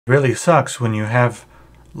Really sucks when you have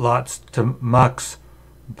lots to mux,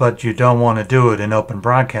 but you don't want to do it in Open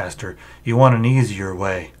Broadcaster. You want an easier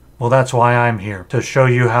way. Well, that's why I'm here, to show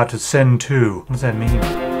you how to SendTo. What does that mean?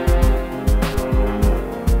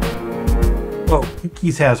 Whoa,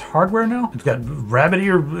 Hookkeys has hardware now? It's got rabbit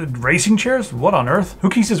ear racing chairs? What on earth?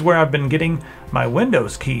 Hookkeys is where I've been getting my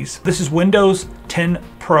Windows keys. This is Windows 10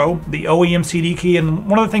 Pro, the OEM CD key, and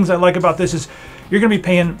one of the things I like about this is you're going to be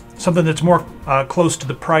paying something that's more close to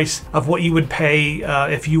the price of what you would pay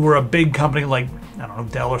if you were a big company like, I don't know,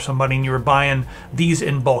 Dell or somebody, and you were buying these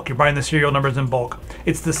in bulk. You're buying the serial numbers in bulk.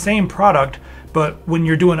 It's the same product, but when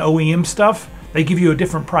you're doing OEM stuff, they give you a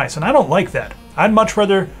different price, and I don't like that. I'd much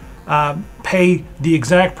rather pay the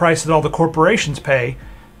exact price that all the corporations pay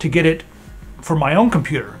to get it for my own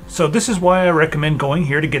computer. So this is why I recommend going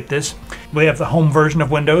here to get this. We have the home version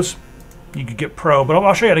of Windows. You could get Pro, but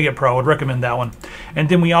I'll show you how to get Pro. I'd recommend that one. And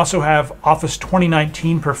then we also have Office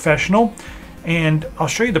 2019 Professional, and I'll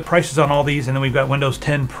show you the prices on all these. And then we've got Windows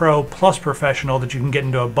 10 Pro plus Professional that you can get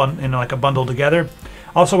into like a bundle together.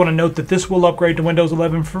 Also want to note that this will upgrade to Windows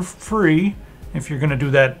 11 for free if you're going to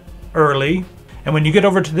do that early. And when you get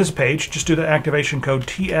over to this page, just do the activation code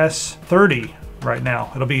TS30 right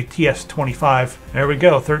now. It'll be TS25. There we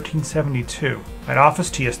go, $13.72. At Office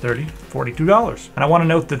TS30, $42. And I want to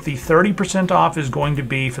note that the 30% off is going to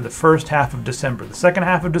be for the first half of December. The second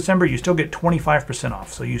half of December, you still get 25%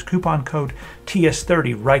 off. So use coupon code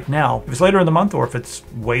TS30 right now. If it's later in the month or if it's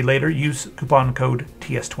way later, use coupon code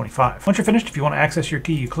TS25. Once you're finished, if you want to access your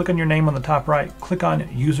key, you click on your name on the top right, click on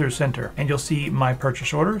User Center, and you'll see My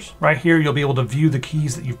Purchase Orders. Right here, you'll be able to view the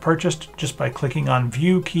keys that you've purchased just by clicking on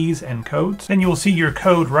View Keys and Codes. Then you will see your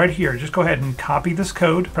code right here. Just go ahead and copy this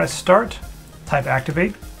code, press Start, type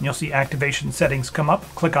activate, and you'll see activation settings come up.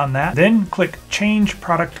 Click on that, then click change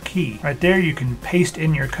product key. Right there you can paste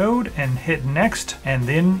in your code and hit next, and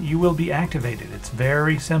then you will be activated. It's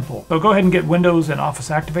very simple. So go ahead and get Windows and Office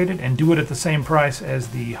activated and do it at the same price as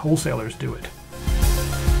the wholesalers do it.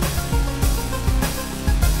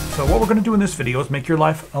 So what we're going to do in this video is make your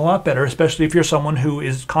life a lot better, especially if you're someone who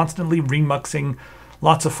is constantly remuxing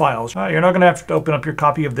lots of files. You're not going to have to open up your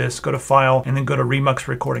copy of this, go to File, and then go to Remux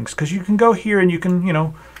Recordings, because you can go here and you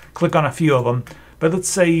can, click on a few of them. But let's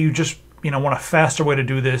say you just, want a faster way to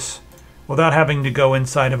do this without having to go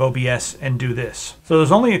inside of OBS and do this. So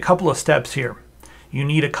there's only a couple of steps here. You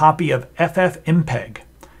need a copy of FFMPEG.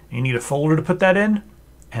 You need a folder to put that in,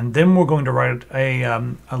 and then we're going to write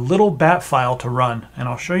a little bat file to run, and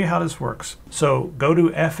I'll show you how this works. So go to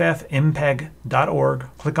ffmpeg.org,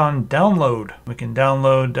 click on download. We can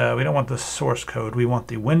download, we don't want the source code, we want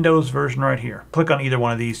the Windows version right here. Click on either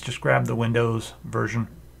one of these, just grab the Windows version.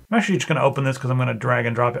 I'm actually just gonna open this because I'm gonna drag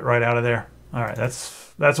and drop it right out of there. All right,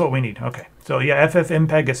 that's what we need, okay. So yeah,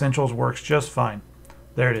 FFmpeg Essentials works just fine.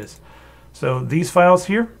 There it is. So these files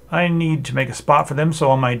here, I need to make a spot for them. So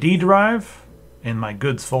on my D drive, in my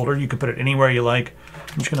goods folder, you can put it anywhere you like.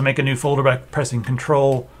 I'm just going to make a new folder by pressing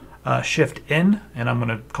Control Shift N, and I'm going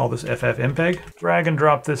to call this FFmpeg. Drag and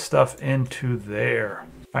drop this stuff into there.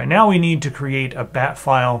 All right, now we need to create a bat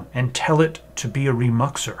file and tell it to be a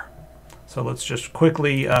remuxer. So let's just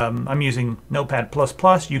quickly, I'm using Notepad++.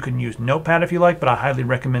 You can use Notepad if you like, but I highly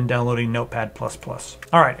recommend downloading Notepad++.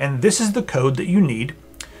 All right, and this is the code that you need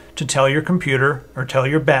to tell your computer or tell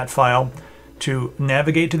your bat file to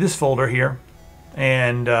navigate to this folder here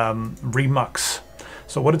and remux.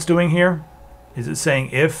 So what it's doing here is it's saying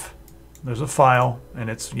if there's a file and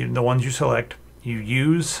it's the ones you select, you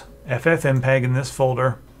use FFmpeg in this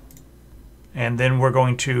folder, and then we're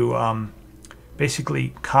going to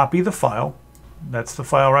basically copy the file. That's the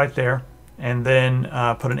file right there, and then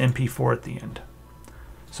put an MP4 at the end.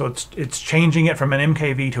 So it's changing it from an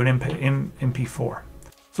MKV to an MP4.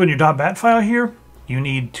 So in your .bat file here, you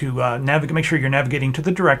need to make sure you're navigating to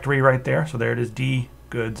the directory right there. So there it is, D,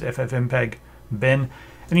 goods, FFmpeg, bin.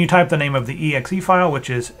 And you type the name of the exe file, which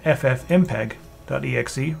is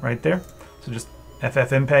ffmpeg.exe right there. So just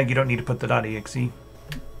FFmpeg, you don't need to put the .exe.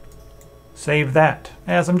 Save that.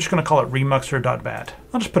 As I'm just going to call it remuxer.bat.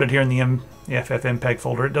 I'll just put it here in the FFmpeg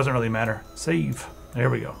folder. It doesn't really matter. Save. There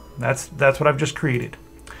we go. That's what I've just created.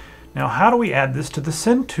 Now how do we add this to the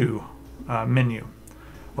SendTo menu?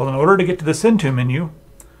 Well, in order to get to the SendTo menu,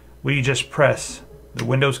 we just press the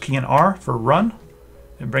Windows key and R for run.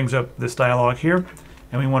 It brings up this dialog here,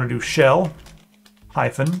 and we want to do shell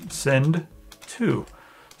hyphen send to.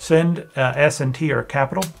 Send, S and T are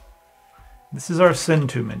capital. This is our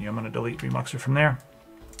SendTo menu. I'm going to delete Remuxer from there.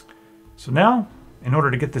 So now, in order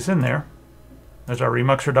to get this in there, there's our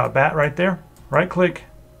remuxer.bat right there. Right click,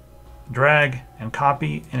 drag, and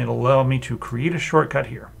copy, and it'll allow me to create a shortcut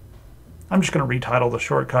here. I'm just going to retitle the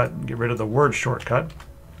shortcut and get rid of the word shortcut.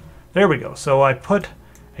 There we go. So I put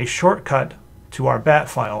a shortcut to our bat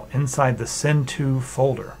file inside the SendTo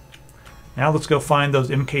folder. Now let's go find those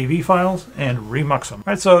MKV files and remux them.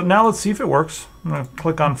 All right, so now let's see if it works. I'm going to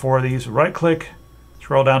click on 4 of these, right click,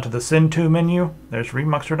 scroll down to the SendTo menu. There's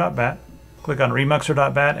remuxer.bat. Click on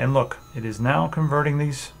remuxer.bat and look, it is now converting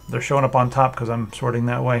these. They're showing up on top because I'm sorting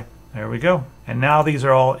that way. There we go. And now these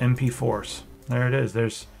are all MP4s. There it is.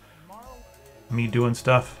 There's me doing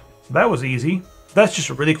stuff. So that was easy. That's just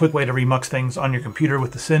a really quick way to remux things on your computer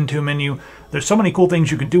with the SendTo menu. There's so many cool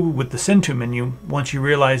things you can do with the SendTo menu once you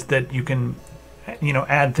realize that you can,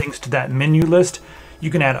 add things to that menu list. You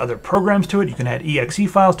can add other programs to it. You can add exe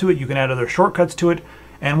files to it. You can add other shortcuts to it.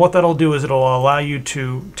 And what that'll do is it'll allow you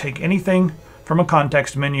to take anything from a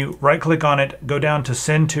context menu, right-click on it, go down to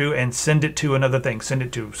SendTo, and send it to another thing. Send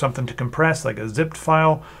it to something to compress, like a zipped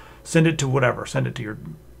file. Send it to whatever. Send it to your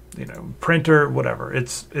printer, whatever.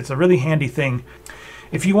 It's a really handy thing.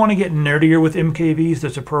 If you want to get nerdier with MKVs,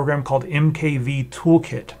 there's a program called MKV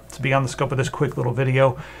Toolkit. It's beyond the scope of this quick little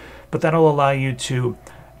video, but that'll allow you to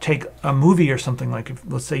take a movie or something like,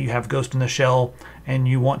 let's say you have Ghost in the Shell and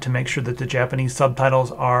you want to make sure that the Japanese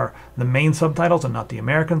subtitles are the main subtitles and not the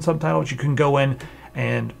American subtitles. You can go in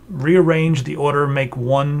and rearrange the order, make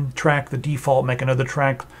one track the default, make another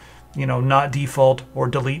track, not default, or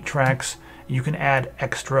delete tracks. You can add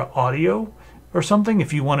extra audio or something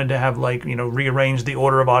if you wanted to have rearrange the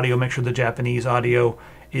order of audio, make sure the Japanese audio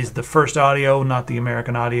is the first audio, not the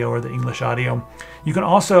American audio or the English audio. You can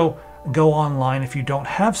also go online if you don't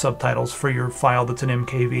have subtitles for your file that's an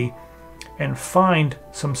MKV and find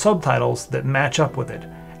some subtitles that match up with it.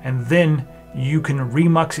 And then you can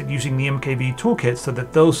remux it using the MKV toolkit so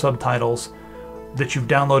that those subtitles that you've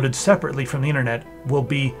downloaded separately from the internet will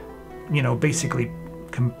be, basically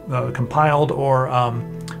compiled or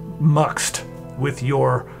muxed with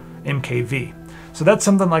your MKV. So that's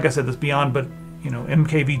something, like I said, that's beyond, but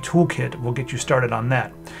MKV Toolkit will get you started on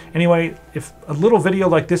that. Anyway, if a little video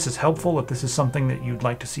like this is helpful, if this is something that you'd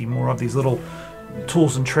like to see more of, these little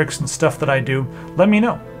tools and tricks and stuff that I do, let me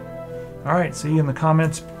know. All right, see you in the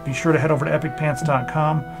comments. Be sure to head over to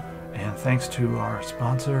epicpants.com, and thanks to our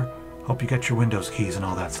sponsor. Hope you get your Windows keys and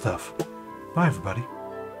all that stuff. Bye, everybody.